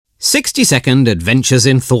60-second adventures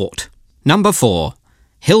in thought. Number 4.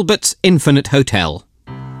 Hilbert's Infinite Hotel.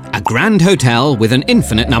 A grand hotel with an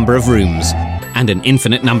infinite number of rooms, and an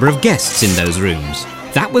infinite number of guests in those rooms.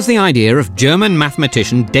 That was the idea of German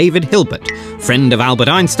mathematician David Hilbert, friend of Albert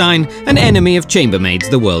Einstein and enemy of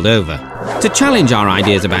chambermaids the world over. To challenge our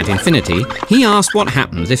ideas about infinity, he asked what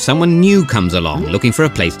happens if someone new comes along looking for a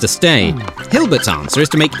place to stay. Hilbert's answer is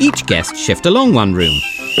to make each guest shift along one room.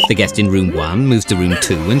 The guest in room 1 moves to room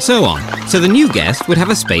 2 and so on. So the new guest would have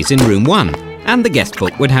a space in room 1, and the guest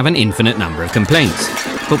book would have an infinite number of complaints.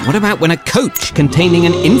 But what about when a coach containing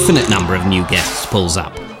an infinite number of new guests pulls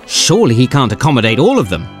up? Surely he can't accommodate all of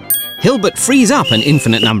them. Hilbert frees up an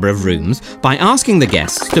infinite number of rooms by asking the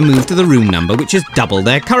guests to move to the room number which is double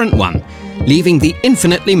their current one, leaving the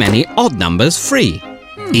infinitely many odd numbers free.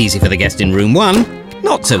 Easy for the guest in room 1,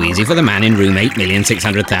 not so easy for the man in room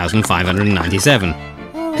 8,600,597.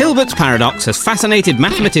 Hilbert's paradox has fascinated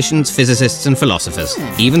mathematicians, physicists and philosophers,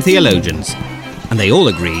 even theologians. And they all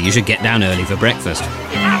agree you should get down early for breakfast.